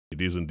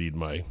it is indeed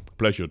my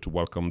pleasure to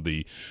welcome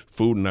the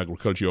Food and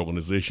Agriculture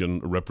Organization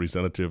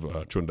representative,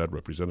 Trinidad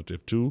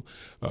representative to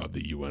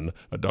the UN,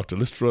 Dr.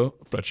 Lystra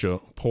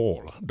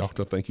Fletcher-Paul.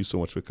 Doctor, thank you so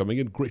much for coming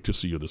in. Great to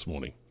see you this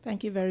morning.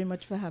 Thank you very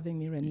much for having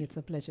me, Rennie. It's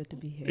a pleasure to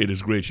be here. It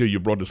is great. Here you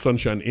brought the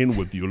sunshine in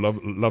with you.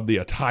 Love the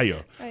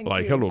attire. Thank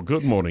you. Hello,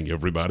 good morning,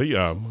 everybody.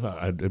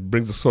 It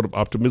brings a sort of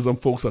optimism.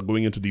 Folks are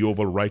going into the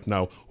Oval right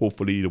now.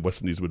 Hopefully the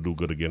West Indies will do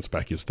good against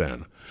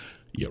Pakistan.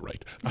 Yeah,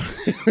 right.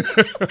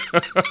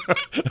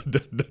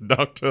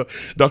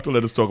 Doctor,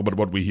 let us talk about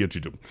what we're here to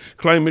do.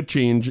 Climate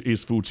change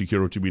is food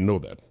security. We know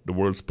that. The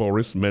world's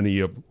poorest, many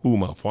of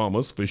whom are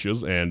farmers,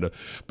 fishers, and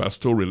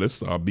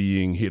pastoralists, are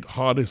being hit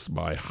hardest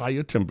by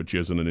higher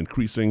temperatures and an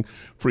increasing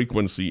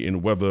frequency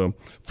in weather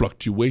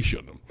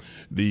fluctuation.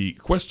 The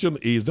question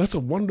is, that's a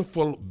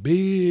wonderful,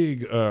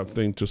 big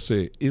thing to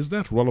say. Is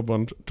that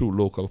relevant to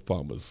local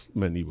farmers?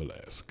 Many will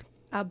ask.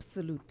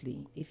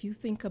 Absolutely. If you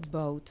think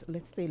about,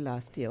 let's say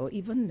last year or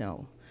even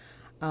now,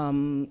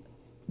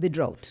 the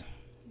drought,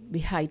 the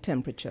high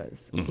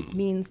temperatures, it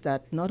means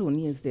that not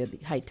only is there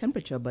the high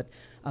temperature, but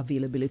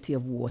availability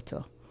of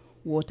water.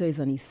 Water is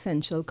an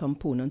essential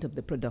component of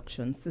the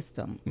production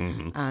system.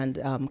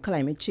 And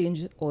climate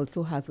change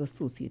also has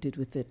associated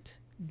with it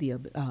the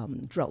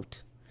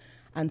drought.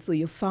 And so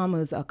your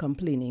farmers are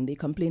complaining. They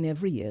complain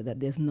every year that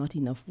there's not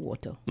enough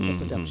water for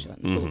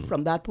production. So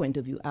from that point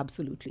of view,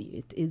 absolutely,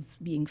 it is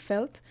being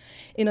felt.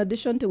 In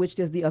addition to which,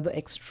 there's the other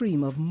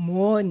extreme of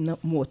more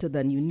water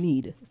than you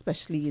need,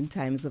 especially in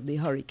times of the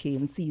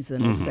hurricane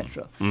season,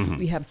 etc.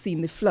 We have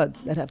seen the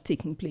floods that have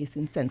taken place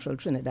in central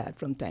Trinidad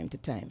from time to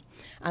time.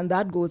 And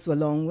that goes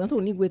along not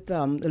only with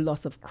the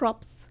loss of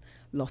crops,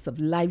 loss of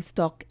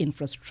livestock,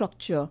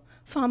 infrastructure.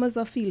 Farmers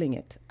are feeling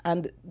it.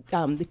 And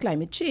the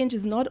climate change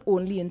is not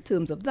only in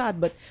terms of that,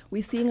 but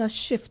we're seeing a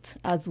shift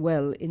as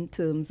well in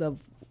terms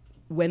of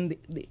when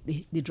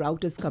the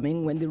drought is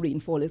coming, when the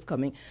rainfall is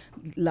coming.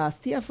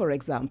 Last year, for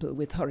example,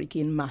 with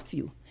Hurricane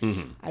Matthew,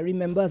 I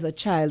remember as a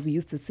child, we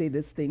used to say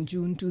this thing,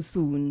 June too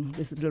soon,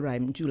 this little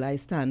rhyme, July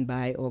stand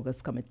by,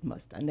 August come it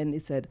must. And then they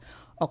said,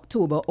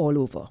 October all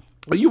over.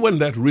 You went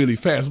that really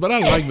fast, but I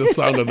like the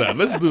sound of that.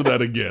 Let's do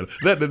that again.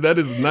 That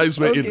is a nice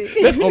way.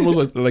 Okay. That's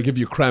almost like if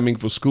you're cramming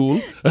for school.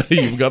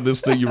 You've got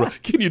this thing.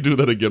 Can you do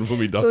that again for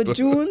me, Doctor? So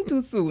June too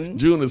soon.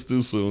 June is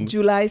too soon.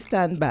 July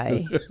stand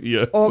by.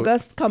 Yes.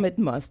 August come it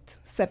must.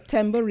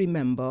 September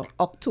remember.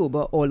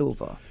 October all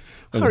over.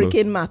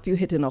 Hurricane Matthew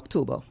hit in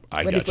October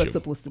when it was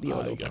supposed to be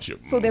all over.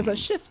 So there's a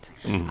shift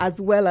as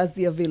well as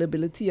the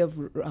availability of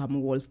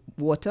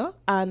water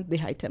and the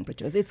high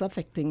temperatures. It's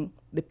affecting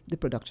the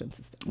production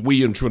system.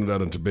 We in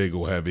Trinidad and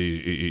Tobago have a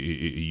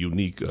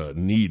unique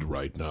need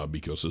right now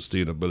because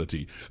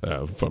sustainability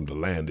from the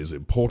land is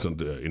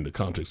important in the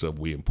context of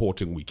we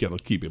importing. We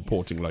cannot keep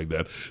importing like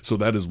that. So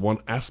that is one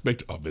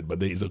aspect of it. But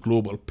there is a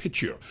global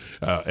picture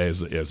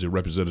as a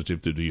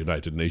representative to the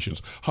United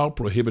Nations. How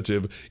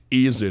prohibitive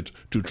is it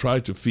to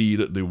try to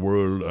feed the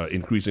world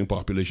increasing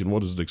population?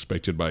 What is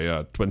expected by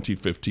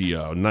 2050?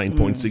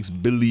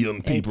 9.6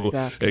 billion people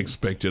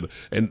expected.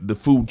 And the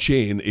food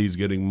chain is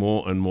getting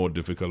more and more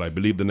difficult. I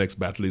believe the next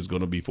battle is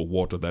going to be for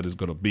water. That is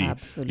going to be,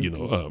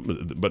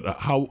 but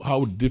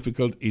how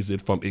difficult is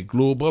it from a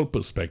global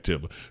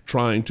perspective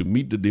trying to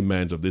meet the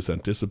demands of this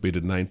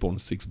anticipated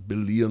 9.6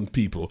 billion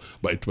people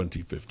by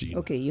 2050?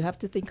 Okay, you have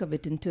to think of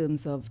it in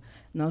terms of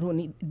not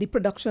only the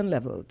production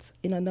levels.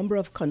 In a number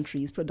of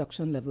countries,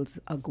 production levels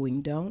are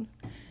going down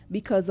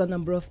because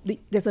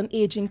there's an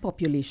aging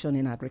population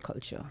in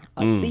agriculture.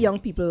 Many young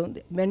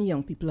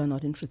people are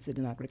not interested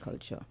in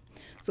agriculture.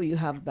 So you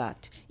have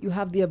that. You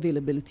have the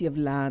availability of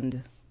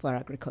land for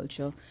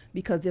agriculture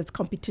because there's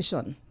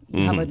competition.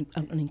 You have an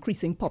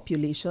increasing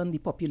population. The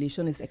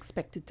population is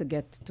expected to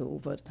get to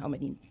over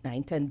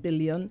 10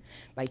 billion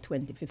by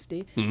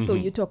 2050. So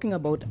you're talking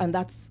about, and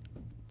that's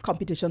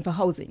competition for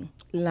housing,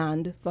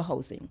 land for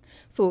housing.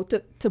 So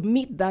to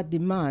meet that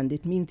demand,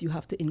 it means you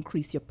have to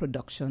increase your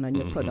production and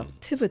your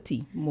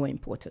productivity, more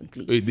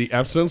importantly. The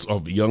absence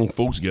of young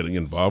folks getting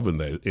involved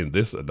in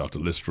this, Dr.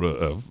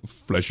 Lystra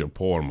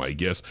Fletcher-Paul, my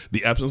guess,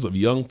 the absence of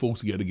young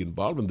folks getting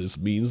involved in this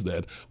means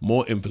that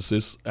more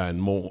emphasis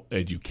and more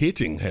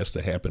educating has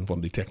to happen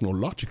from the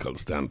technological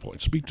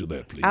standpoint. Speak to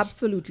that, please.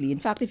 Absolutely. In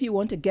fact, if you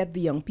want to get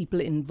the young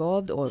people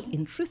involved or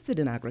interested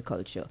in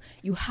agriculture,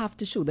 you have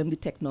to show them the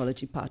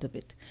technology part of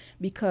it.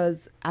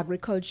 Because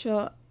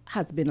agriculture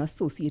has been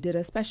associated,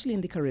 especially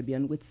in the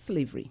Caribbean, with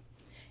slavery.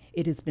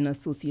 It has been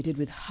associated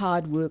with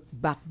hard work,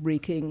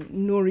 back-breaking,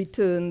 no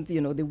returns.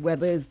 The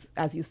weather is,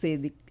 as you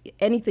say,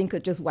 anything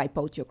could just wipe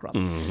out your crops.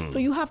 So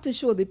you have to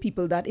show the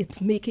people that it's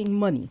making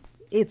money.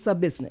 It's a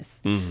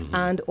business.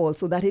 And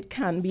also that it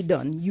can be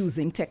done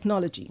using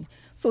technology.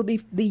 So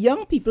the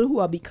young people who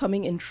are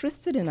becoming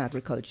interested in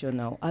agriculture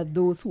now are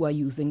those who are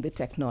using the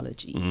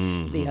technology.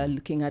 They are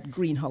looking at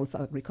greenhouse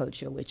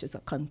agriculture, which is a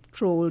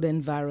controlled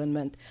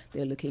environment.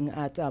 They're looking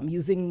at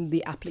using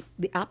the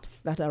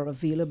apps that are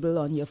available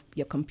on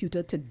your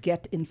computer to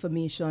get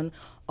information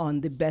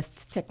on the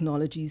best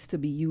technologies to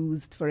be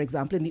used. For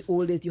example, in the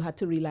old days, you had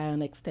to rely on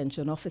an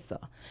extension officer.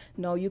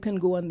 Now you can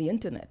go on the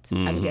internet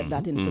and get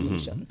that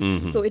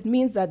information. So it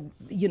means that,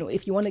 you know,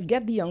 if you want to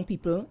get the young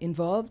people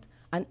involved,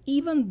 and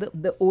even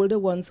the older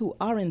ones who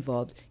are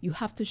involved, you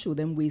have to show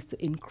them ways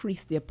to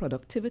increase their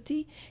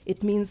productivity.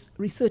 It means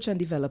research and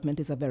development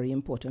is a very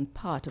important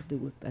part of the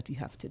work that we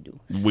have to do.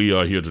 We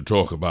are here to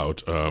talk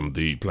about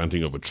the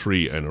planting of a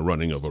tree and a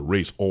running of a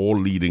race, all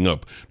leading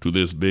up to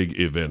this big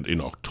event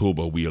in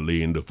October. We are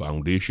laying the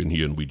foundation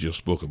here, and we just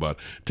spoke about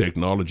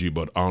technology.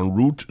 But en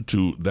route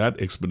to that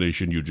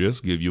explanation you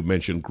just gave, you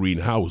mentioned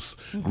greenhouse.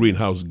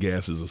 Greenhouse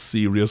gas is a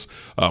serious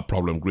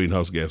problem,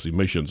 greenhouse gas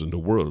emissions in the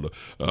world.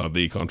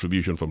 The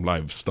contribution from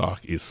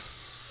livestock is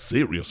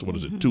serious. What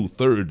is it?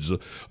 2/3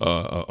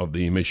 of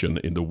the emission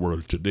in the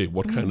world today.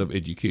 What kind of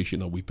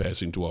education are we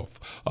passing to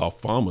our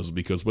farmers?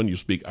 Because when you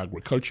speak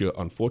agriculture,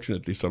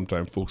 unfortunately,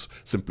 sometimes folks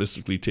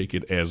simplistically take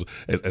it as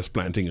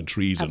planting and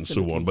trees and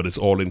so on, but it's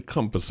all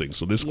encompassing.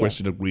 So this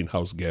question of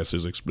greenhouse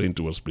gases, explain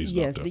to us, please,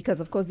 Yes, Doctor.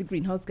 because of course the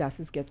greenhouse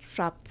gases get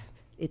trapped.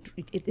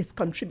 It is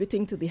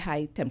contributing to the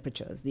high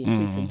temperatures, the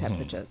increase in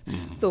temperatures.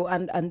 So,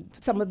 and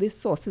some of the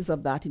sources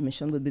of that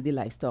emission will be the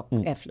livestock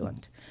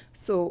effluent.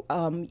 So,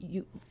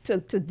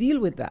 to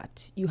deal with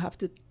that, you have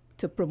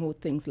to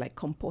promote things like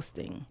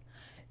composting,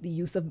 the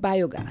use of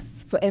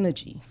biogas for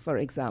energy, for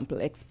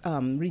example,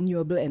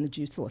 renewable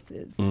energy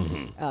sources.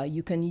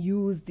 You can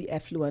use the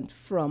effluent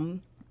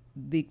from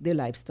the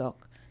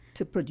livestock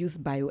to produce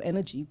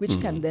bioenergy,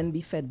 which can then be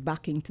fed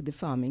back into the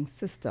farming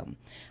system.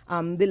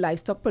 The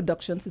livestock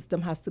production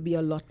system has to be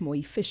a lot more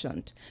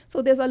efficient.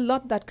 So there's a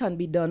lot that can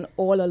be done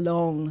all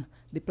along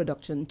the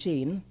production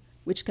chain,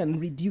 which can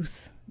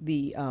reduce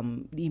the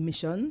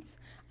emissions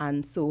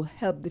and so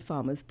help the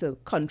farmers to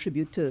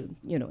contribute to,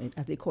 you know,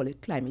 as they call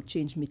it, climate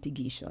change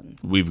mitigation.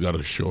 We've got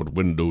a short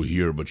window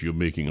here, but you're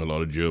making a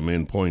lot of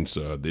germane points.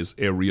 This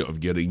area of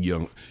getting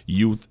young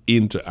youth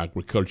into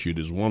agriculture, it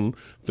is one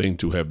thing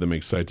to have them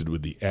excited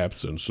with the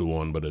apps and so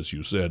on, but as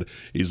you said,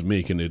 is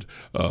making it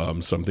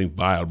something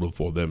viable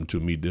for them to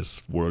meet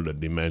this world that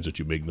demands that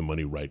you make the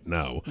money right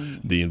now.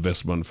 The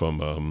investment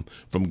from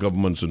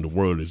governments in the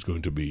world is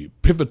going to be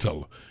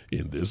pivotal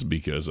in this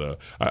because,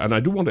 and I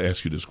do want to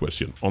ask you this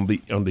question, on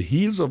the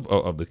heels of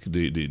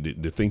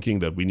the thinking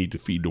that we need to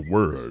feed the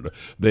world,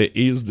 there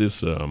is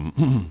this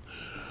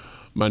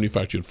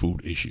manufactured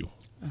food issue.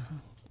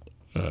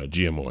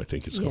 GMO, I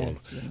think it's called.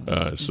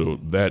 So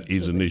that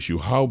is an issue.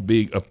 How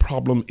big a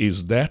problem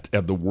is that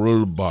at the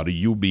world body,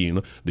 you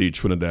being the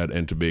Trinidad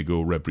and Tobago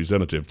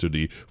representative to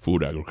the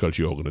Food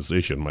Agriculture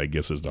Organization? My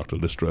guess is Dr.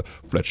 Lystra,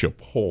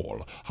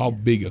 Fletcher-Paul. How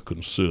big a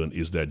concern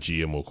is that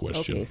GMO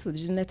question? Okay, so the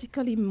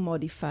genetically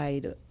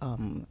modified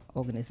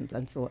organisms,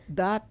 and so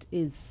that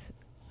is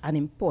an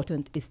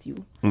important issue,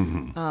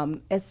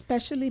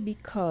 especially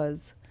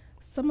because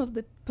some of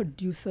the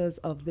producers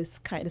of this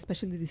kind,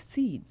 especially the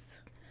seeds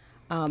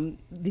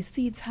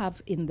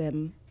have in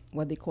them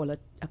what they call a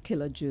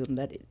killer germ,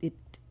 that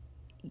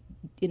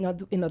in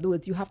other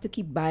words, you have to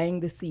keep buying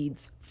the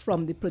seeds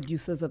from the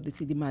producers of the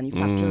seed, the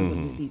manufacturers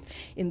of the seed.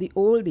 In the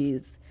old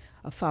days,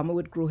 a farmer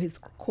would grow his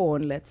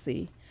corn, let's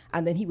say,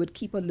 and then he would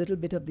keep a little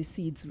bit of the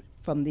seeds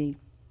from the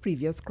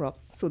previous crop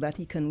so that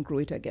he can grow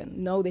it again.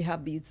 Now they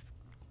have these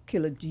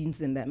killer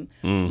genes in them,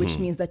 which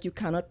means that you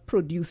cannot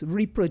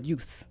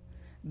reproduce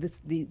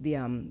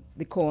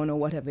the corn or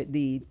whatever,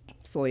 the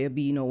soya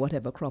bean or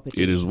whatever crop it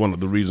is. It is one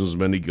of the reasons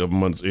many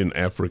governments in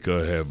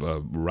Africa have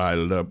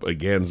riled up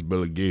against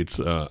Bill Gates'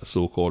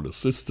 so-called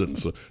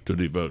assistance to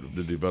the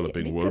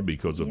developing world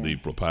because of the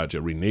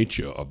proprietary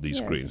nature of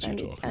these grains you're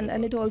talking about.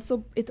 And it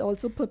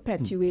also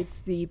perpetuates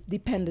the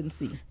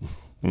dependency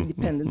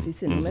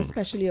syndrome,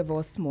 especially of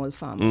our small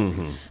farmers.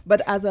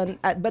 But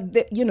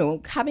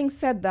having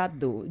said that,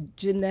 though,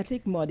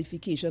 genetic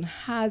modification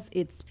has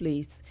its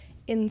place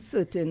in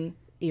certain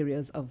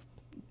areas of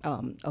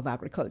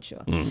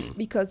agriculture,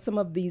 because some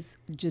of these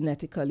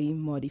genetically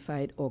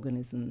modified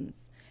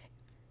organisms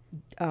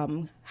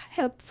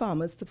help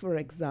farmers to, for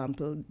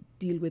example,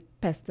 deal with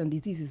pests and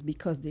diseases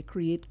because they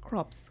create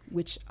crops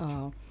which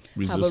have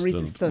a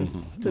resistance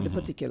to the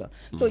particular.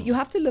 So you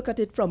have to look at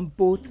it from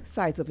both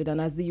sides of it.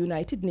 And as the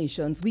United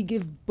Nations, we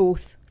give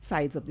both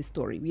sides of the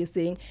story. We are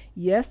saying,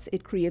 yes,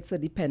 it creates a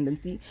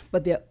dependency,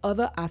 but there are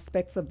other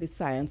aspects of the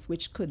science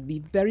which could be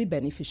very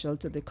beneficial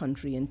to the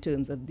country in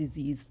terms of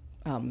disease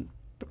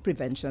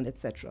prevention,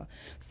 etc.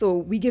 So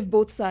we give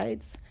both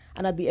sides.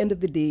 And at the end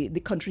of the day,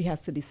 the country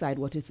has to decide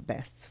what is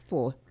best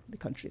for the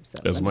country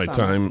itself. As my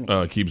time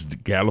keeps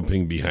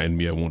galloping behind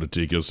me, I want to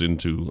take us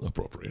into,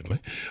 appropriately,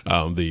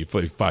 the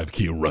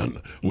 5K run,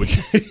 which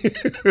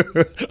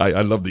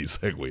I love these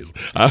segues.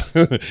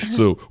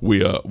 So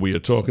we are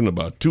talking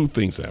about two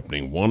things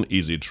happening. One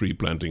is a tree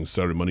planting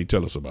ceremony.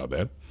 Tell us about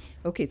that.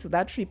 Okay, so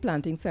that tree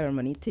planting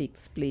ceremony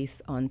takes place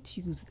on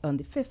Tuesday, on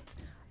the 5th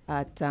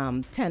at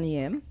 10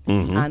 a.m.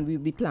 And we'll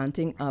be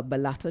planting a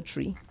balata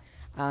tree.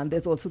 And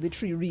there's also the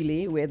tree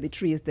relay, where the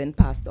tree is then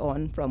passed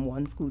on from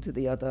one school to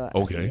the other.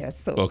 Okay.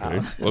 Yes, so,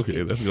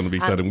 Okay. That's going to be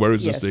exciting. Where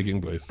is this taking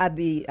place? At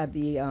the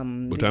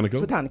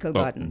Botanical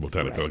Gardens.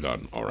 Botanical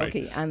Garden. All right.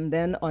 Okay, and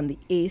then on the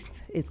 8th,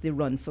 it's the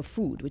Run for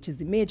Food, which is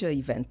the major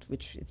event,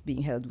 which is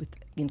being held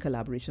in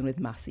collaboration with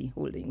Massey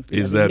Holdings.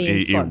 Is that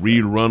a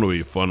real run or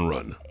a fun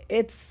run?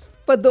 It's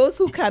for those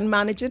who can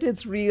manage it.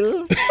 It's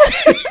real.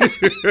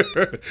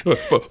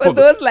 for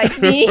those like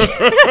me,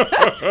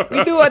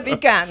 we do what we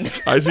can.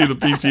 I see the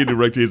PCA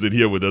director isn't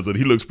here with us, and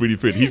he looks pretty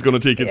fit. He's going to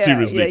take it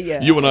seriously.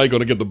 Yeah. You and I are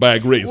going to get the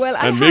bag race. Well,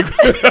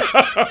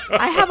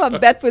 I have a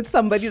bet with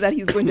somebody that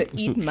he's going to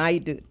eat my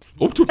dirt.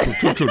 Oh,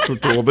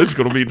 this is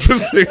going to be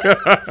interesting.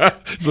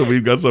 So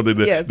we've got something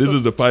there. Yes, this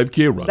is the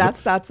 5K run. That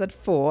starts at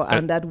 4,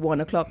 and at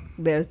 1 o'clock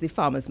there's the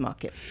farmers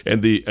market.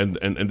 And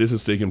this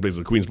is taking place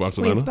at Queen's Park,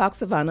 Savannah? Queen's Park,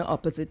 Savannah,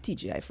 opposite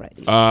TGI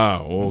Fridays.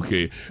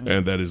 Okay.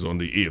 And that is on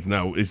the 8th.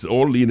 Now, it's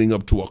all leading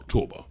up to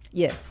October.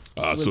 Yes.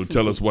 So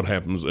tell us what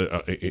happens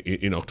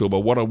in October.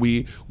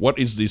 What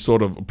is the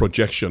sort of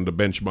projection, the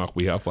benchmark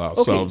we have for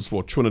ourselves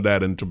for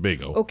Trinidad and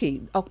Tobago?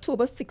 Okay,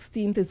 October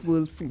 16th is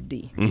World Food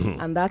Day,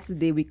 and that's the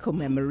day we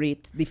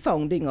commemorate the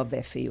founding of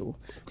FAO.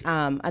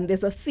 And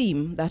there's a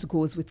theme that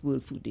goes with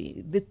World Food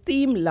Day. The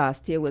theme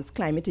last year was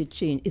climate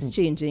change is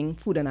changing,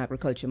 food and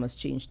agriculture must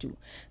change too.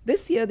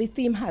 This year, the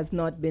theme has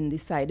not been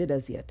decided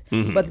as yet,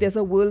 but there's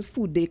a World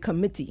Food Day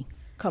committee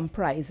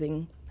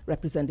comprising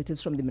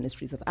representatives from the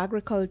Ministries of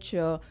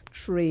Agriculture,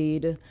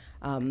 Trade,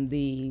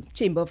 the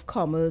Chamber of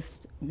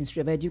Commerce,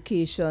 Ministry of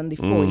Education, the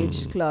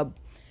 4-H Club.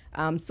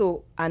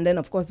 And then,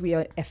 of course, we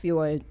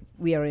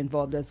are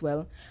involved as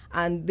well.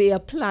 And they are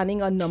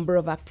planning a number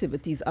of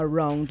activities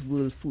around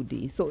World Food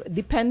Day. So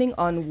depending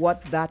on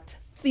what that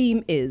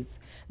theme is,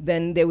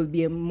 then there will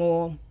be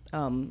we'll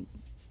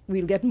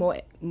get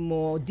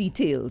more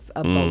details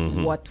about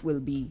what will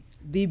be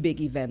the big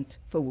event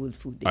for World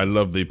Food Day. I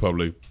love the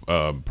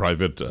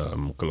public-private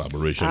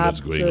collaboration that's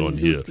going on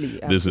here.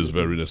 Absolutely. This is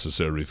very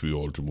necessary for you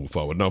all to move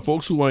forward. Now,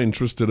 folks who are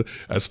interested,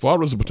 as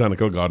far as the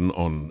Botanical Garden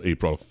on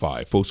April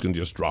 5, folks can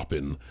just drop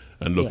in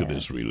and look at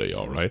this relay,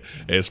 all right?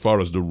 As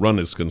far as the run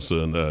is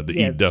concerned, the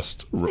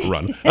E-Dust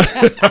run,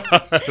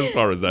 as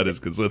far as that is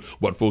concerned,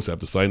 what folks have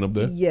to sign up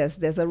there? Yes,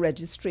 there's a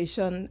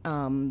registration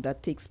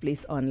that takes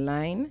place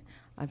online.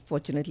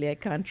 Unfortunately, I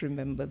can't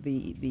remember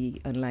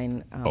the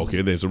online.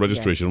 Okay, there's a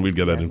registration. We'll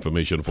get that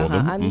information for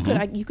them.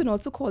 And you can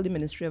also call the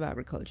Ministry of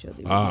Agriculture.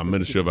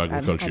 Ministry of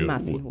Agriculture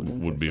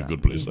would be a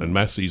good place. And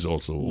Massey's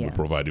also will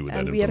provide you with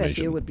that information. And we at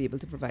FAO would be able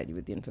to provide you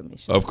with the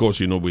information. Of course,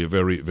 we're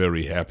very,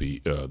 very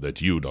happy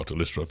that you, Dr.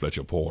 Lystra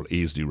Fletcher-Paul,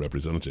 is the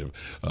representative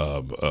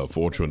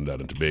for Trinidad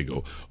and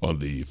Tobago on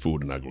the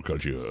Food and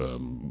Agriculture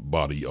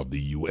body of the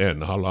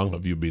UN. How long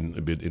have you been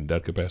in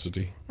that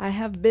capacity? I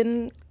have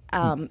been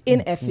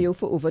in FAO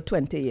for over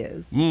 20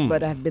 years,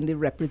 but I've been the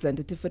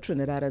representative for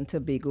Trinidad and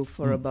Tobago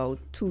for about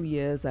 2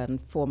 years and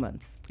 4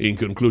 months. In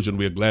conclusion,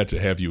 we are glad to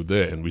have you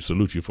there, and we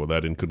salute you for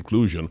that. In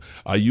conclusion,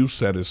 are you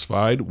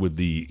satisfied with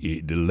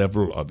the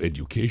level of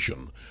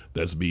education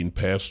that's being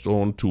passed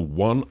on to,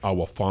 one,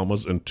 our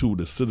farmers, and two,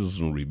 the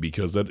citizenry?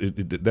 Because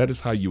that is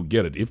how you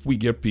get it. If we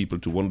get people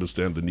to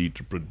understand the need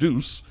to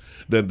produce,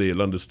 then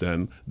they'll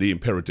understand the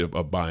imperative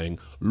of buying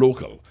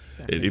local.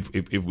 Exactly.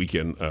 If we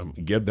can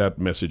get that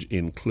message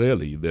in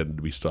clearly, then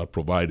we start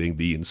providing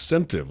the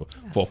incentive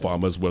for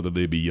farmers, whether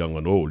they be young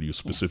and old. You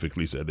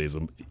specifically said there's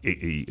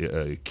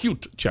a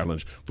acute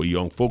challenge for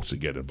young folks to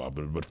get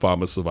involved, but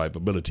farmer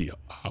survivability,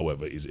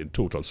 however, is in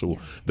total. So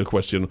the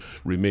question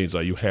remains,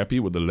 are you happy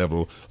with the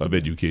level of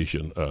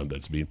education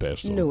that's being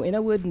passed on? No, in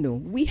a word, no.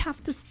 We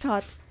have to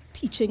start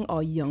teaching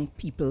our young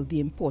people the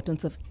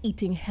importance of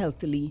eating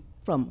healthily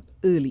from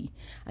early.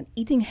 And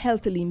eating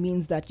healthily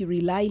means that you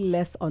rely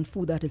less on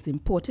food that is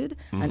imported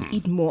and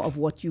eat more of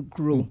what you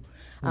grow.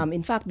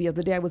 In fact, the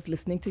other day I was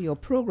listening to your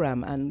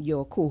program and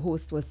your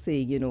co-host was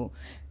saying,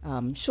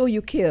 show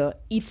you care,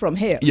 eat from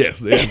here. Yes.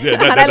 That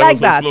I like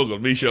was that.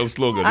 Slogan, Michelle's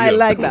slogan. I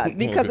like that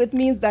because it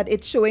means that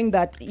it's showing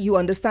that you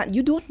understand.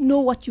 You don't know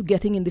what you're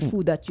getting in the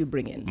food that you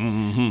bring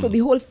in. So the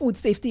whole food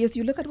safety is,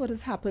 you look at what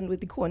has happened with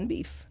the corned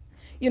beef.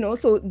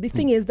 So the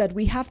thing is that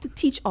we have to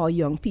teach our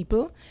young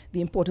people the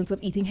importance of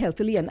eating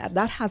healthily, and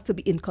that has to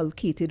be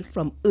inculcated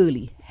from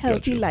early.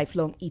 Healthy,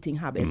 lifelong eating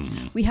habits.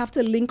 We have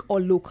to link our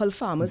local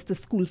farmers to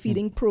school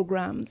feeding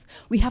programs.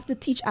 We have to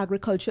teach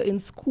agriculture in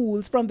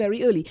schools from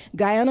very early.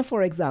 Guyana,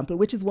 for example,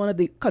 which is one of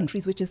the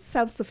countries which is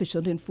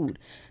self-sufficient in food,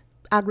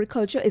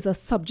 agriculture is a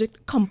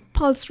subject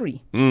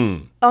compulsory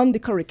on the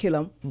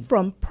curriculum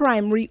from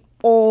primary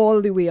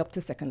all the way up to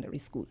secondary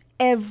school.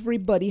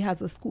 Everybody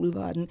has a school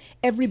garden.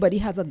 Everybody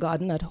has a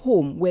garden at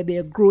home where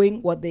they're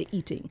growing what they're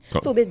eating.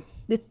 So they're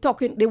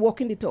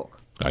walking the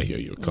talk. I hear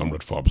you.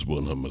 Comrade Forbes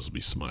Burnham must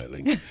be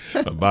smiling.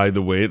 By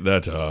the way,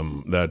 that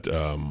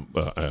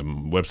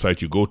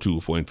website you go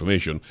to for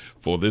information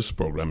for this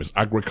program is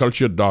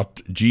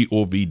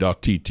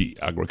agriculture.gov.tt.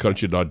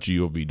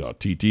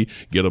 Agriculture.gov.tt.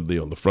 Get up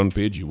there on the front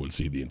page. You will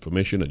see the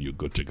information and you're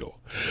good to go.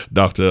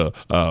 Doctor,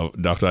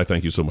 I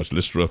thank you so much.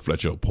 Lystra,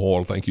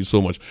 Fletcher-Paul, thank you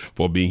so much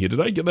for being here.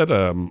 Did I get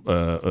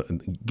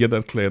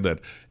that clear that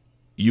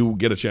you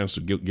get a chance to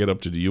get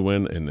up to the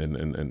UN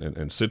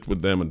and sit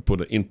with them and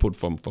put an input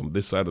from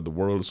this side of the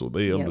world so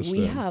they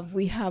understand?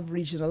 We have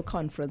regional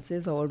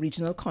conferences. Our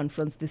regional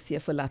conference this year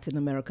for Latin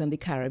America and the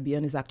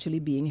Caribbean is actually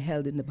being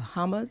held in the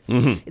Bahamas.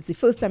 It's the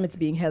first time it's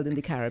being held in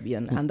the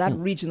Caribbean. And that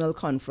regional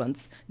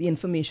conference, the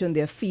information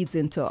there feeds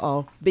into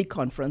our big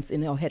conference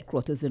in our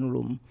headquarters in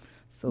Rome.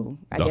 So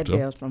I get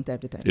there from time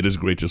to time. It is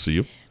great to see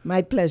you.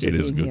 My pleasure. It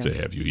is good to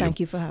have you here. Thank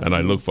you for having me. And I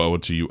look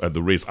forward to you at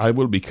the race. I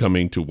will be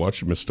coming to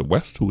watch Mr.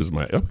 West, who is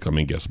my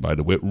upcoming guest, by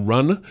the way,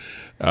 run.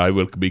 I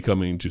will be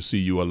coming to see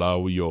you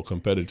allow your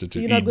competitor to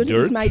eat dirt. You're not going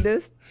to eat my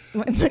dirt?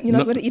 You're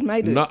not going to eat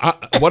my dirt? No,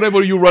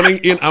 whatever you're running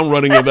in, I'm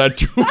running in that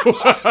too.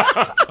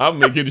 I'm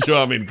making sure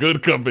I'm in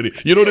good company.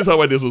 You notice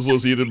how I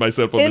disassociated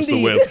myself from Mr.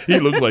 West. He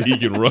looks like he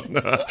can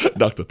run.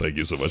 Doctor, thank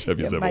you so much. Have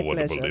yourself a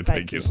wonderful day.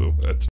 Thank you so much.